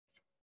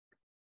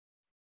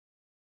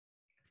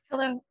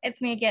Hello,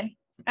 it's me again.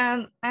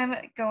 I'm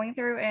going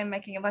through and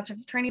making a bunch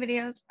of training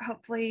videos.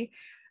 Hopefully,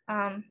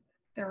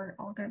 they're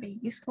all going to be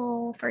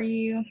useful for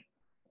you.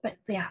 But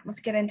yeah, let's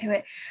get into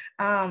it.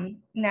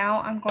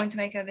 Now I'm going to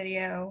make a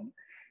video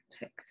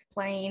to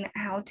explain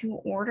how to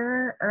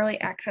order early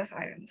access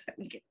items that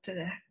we get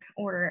to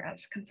order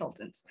as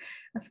consultants.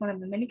 That's one of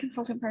the many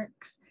consultant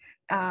perks.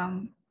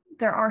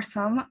 There are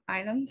some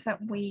items that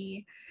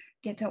we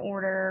get to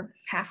order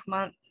half a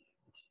month,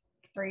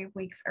 3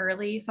 weeks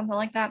early, something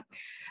like that.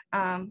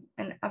 And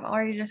I've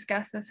already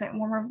discussed this at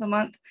Warmer of the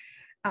Month.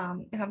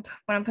 When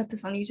I put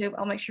this on YouTube,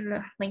 I'll make sure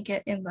to link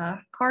it in the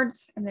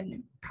cards and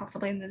then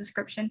possibly in the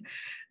description.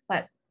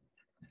 But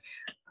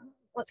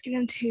let's get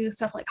into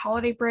stuff like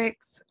holiday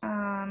bricks,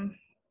 the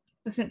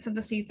scents of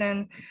the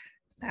season.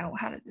 So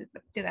how to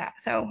do that.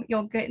 So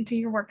you'll get into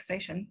your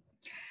workstation,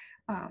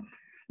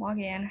 log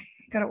in,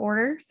 go to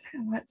orders,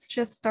 and let's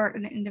just start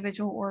an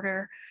individual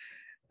order.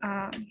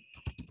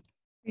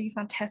 I use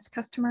my test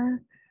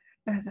customer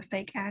that has a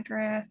fake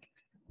address.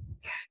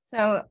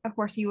 So of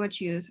course you would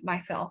choose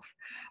myself,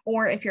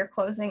 or if you're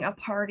closing a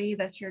party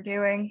that you're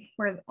doing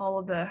where all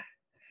of the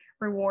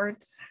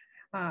rewards,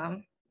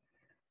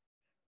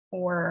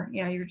 or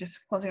you're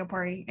just closing a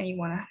party and you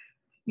want to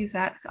use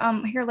that.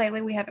 So, here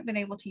lately we haven't been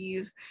able to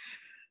use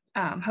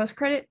host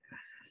credit,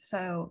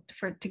 so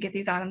to get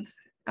these items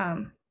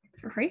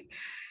for free.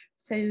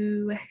 So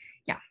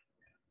yeah,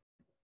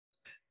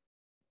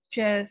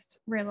 just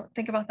really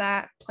think about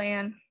that,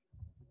 plan.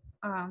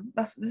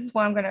 This is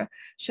what I'm going to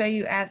show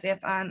you as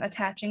if I'm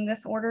attaching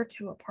this order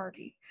to a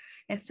party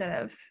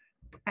instead of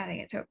adding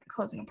it to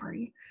closing a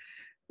party.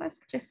 Let's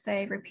just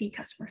say repeat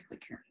customer,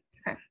 click here.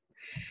 Okay.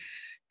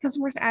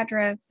 Customer's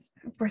address,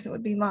 of course it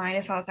would be mine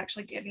if I was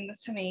actually giving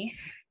this to me.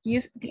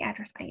 Use the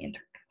address I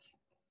entered.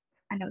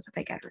 I know it's a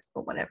fake address,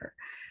 but whatever.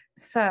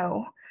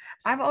 So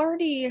I've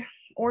already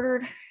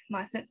ordered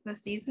my scents of the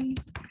season,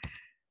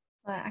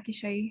 but I can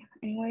show you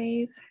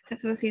anyways.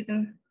 Scents of the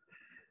season.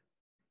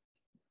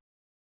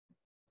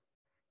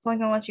 So I'm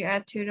gonna let you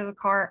add 2 to the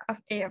cart.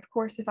 Of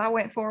course, if I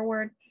went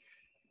forward,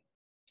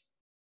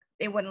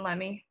 it wouldn't let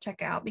me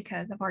check out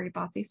because I've already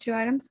bought these 2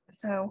 items.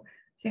 So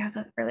see how it's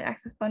a early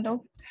access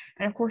bundle.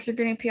 And of course, you're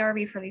getting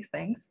PRV for these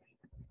things.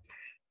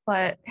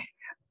 But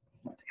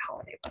let's see,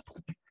 holiday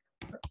bundle.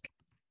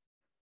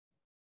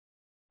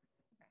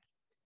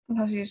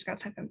 Sometimes you just gotta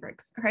type in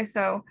bricks. Okay,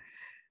 so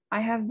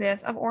I have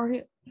this. I've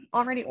already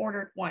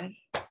ordered one.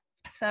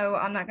 So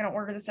I'm not gonna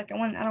order the second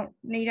one. I don't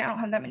need it. I don't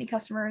have that many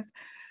customers.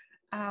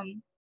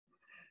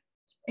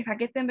 If I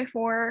get them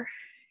before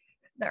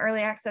the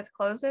early access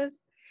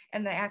closes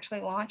and they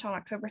actually launch on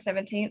October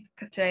 17th,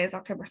 because today is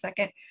October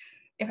 2nd,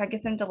 if I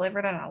get them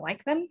delivered and I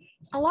like them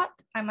a lot,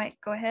 I might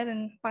go ahead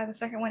and buy the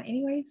second one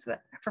anyway, so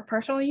that for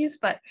personal use.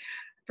 But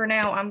for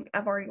now,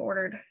 I've already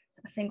ordered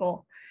a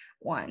single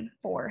one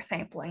for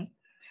sampling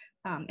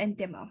and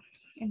demo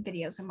and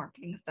videos and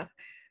marketing and stuff.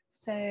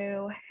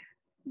 So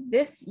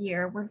this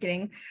year we're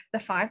getting the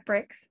 5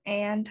 bricks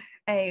and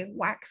a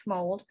wax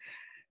mold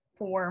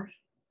for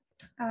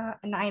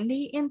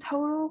 90 in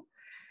total.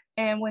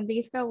 And when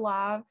these go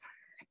live,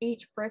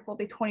 each brick will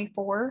be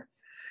 24.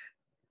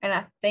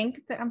 And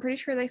I'm pretty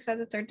sure they said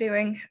that they're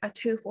doing a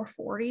 2 for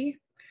 40.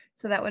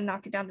 So that would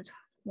knock it down to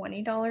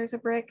 $20 a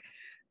brick.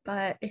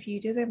 But if you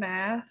do the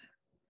math,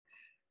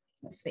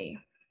 let's see.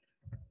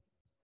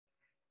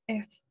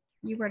 If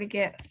you were to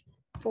get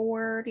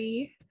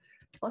 40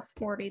 plus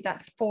 40,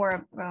 that's 4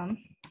 of them,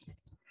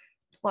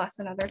 plus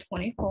another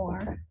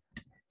 24.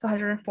 It's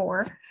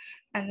 104.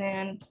 And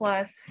then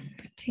plus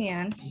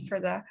 10 for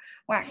the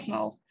wax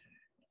mold.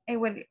 It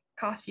would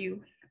cost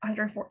you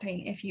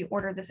 114 if you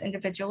order this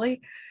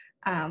individually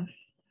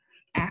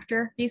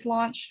after these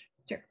launch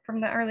from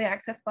the early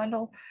access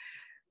bundle.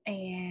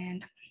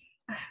 And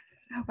I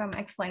hope I'm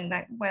explaining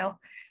that well.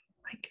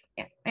 Like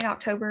in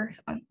October,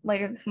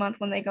 later this month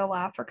when they go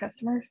live for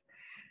customers,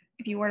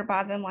 if you were to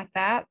buy them like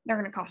that, they're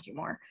going to cost you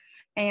more.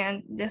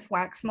 And this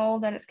wax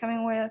mold that it's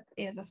coming with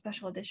is a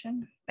special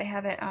edition. They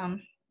haven't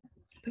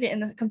put it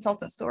in the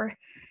consultant store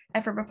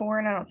ever before,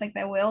 and I don't think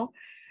they will.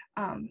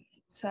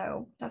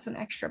 So that's an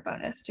extra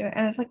bonus to it.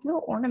 And it's like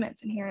little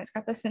ornaments in here, and it's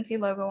got the Scentsy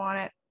logo on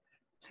it.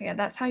 So yeah,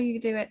 that's how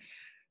you do it.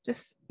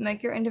 Just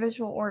make your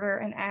individual order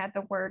and add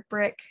the word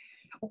brick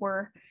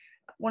or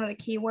one of the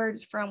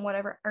keywords from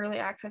whatever early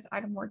access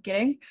item we're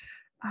getting.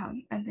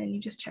 And then you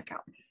just check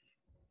out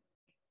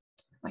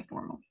like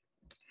normal.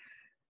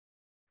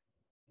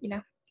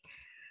 And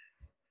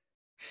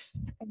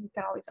you've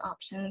got all these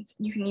options.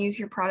 You can use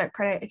your product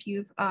credit if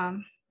you've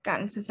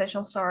gotten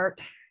Sensational Start,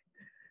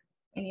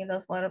 any of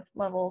those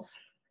levels.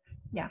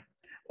 Yeah.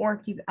 Or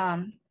if you've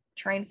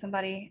trained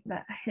somebody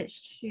that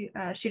hits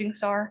shooting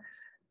star,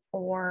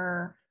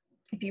 or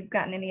if you've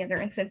gotten any other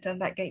incentive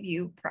that gave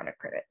you product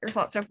credit. There's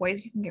lots of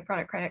ways you can get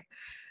product credit.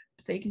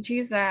 So you can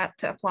choose that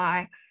to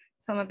apply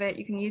some of it.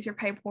 You can use your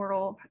pay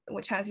portal,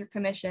 which has your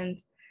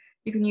commissions.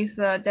 You can use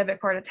the debit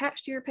card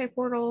attached to your pay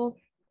portal,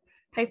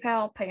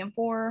 PayPal, Pay in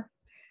 4,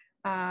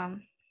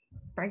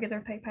 regular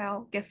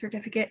PayPal, gift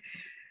certificate.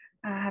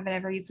 I haven't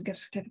ever used a gift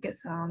certificate,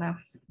 so I don't know.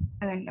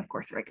 And then, of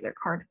course, a regular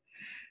card.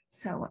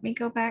 So let me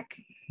go back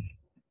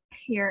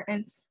here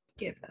and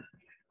give a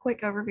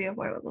quick overview of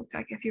what it would look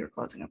like if you were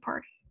closing a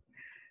party.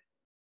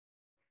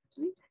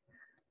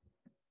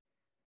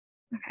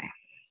 Okay,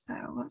 so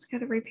let's go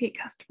to repeat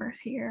customers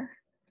here.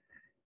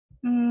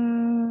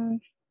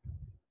 Make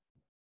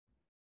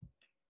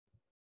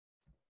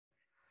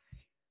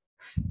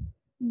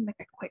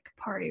a quick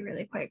party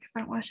really quick because I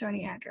don't want to show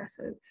any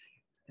addresses.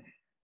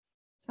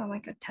 So I'll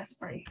make a test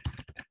party.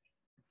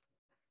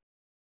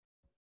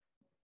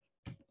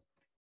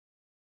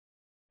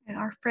 And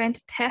our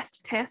friend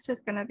Test is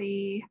going to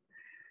be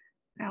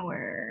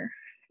our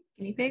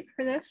guinea pig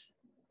for this.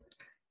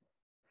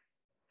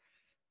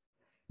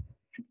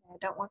 I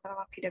don't want that on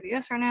my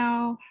PWS right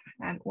now.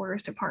 Add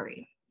orders to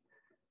party.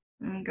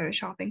 And go to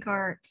shopping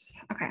carts.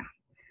 Okay.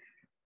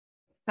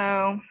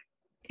 So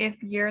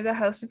if you're the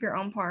host of your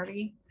own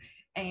party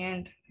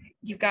and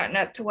you've gotten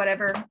up to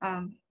whatever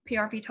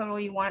PRP total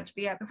you want it to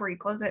be at before you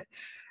close it,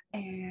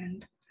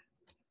 and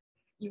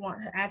you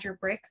want to add your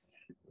bricks,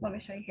 let me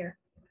show you here.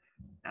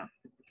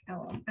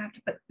 Oh, I have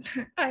to put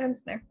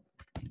items there.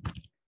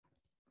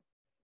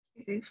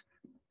 These.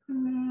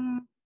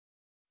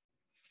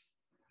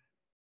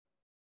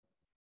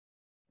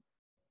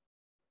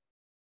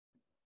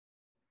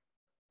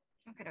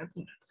 Okay,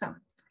 so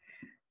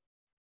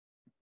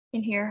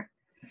in here,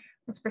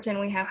 let's pretend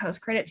we have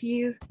host credit to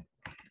use.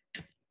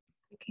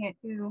 You can't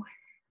do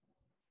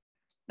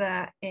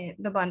the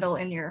bundle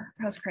in your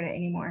host credit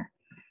anymore.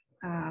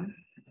 But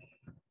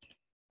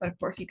of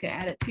course you can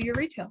add it to your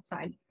retail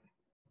side.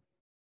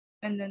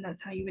 And then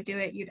that's how you would do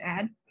it. You'd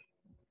add.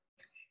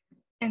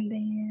 And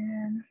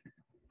then,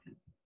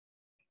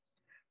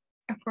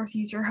 of course,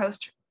 use your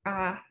host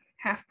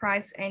half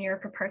price and your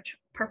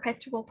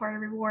perpetual party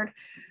reward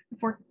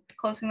before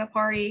closing the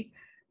party.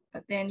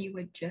 But then you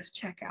would just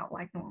check out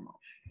like normal.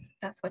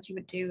 That's what you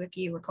would do if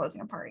you were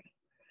closing a party.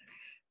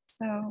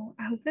 So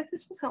I hope that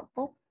this was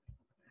helpful.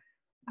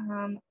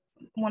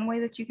 One way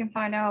that you can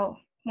find out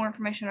more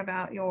information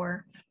about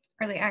your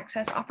early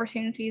access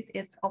opportunities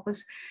is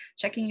always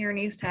checking your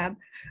news tab.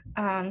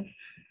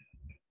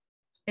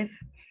 If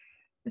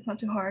it's not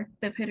too hard,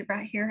 they put it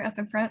right here up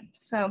in front.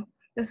 So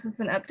this is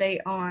an update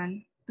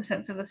on the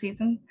scents of the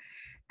season.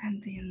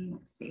 And then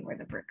let's see where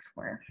the bricks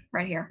were,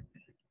 right here.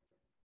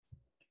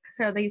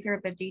 So these are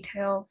the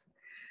details.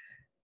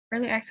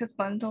 Early access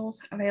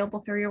bundles available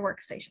through your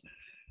workstation.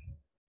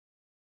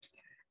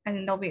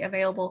 And they'll be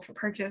available for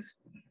purchase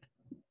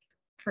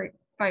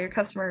by your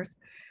customers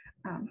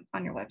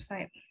on your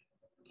website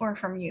or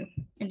from you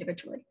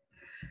individually.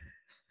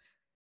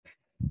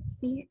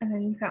 See, and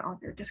then you've got all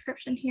your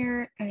description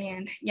here,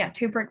 and yeah,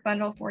 2 brick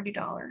bundle,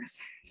 $40.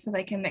 So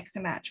they can mix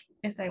and match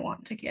if they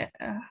want to get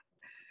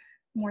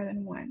more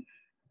than one.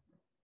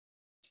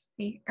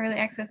 The early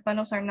access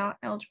bundles are not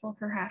eligible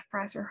for half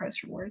price or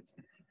host rewards.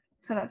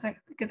 So that's a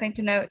good thing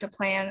to note to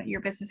plan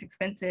your business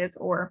expenses,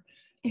 or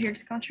if you're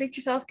just going to treat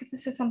yourself because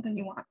this is something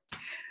you want.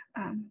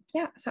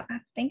 Yeah, so I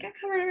think I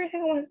covered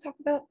everything I wanted to talk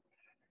about.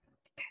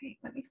 Okay,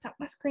 let me stop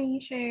my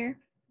screen share.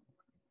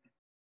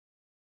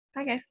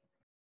 Bye, guys.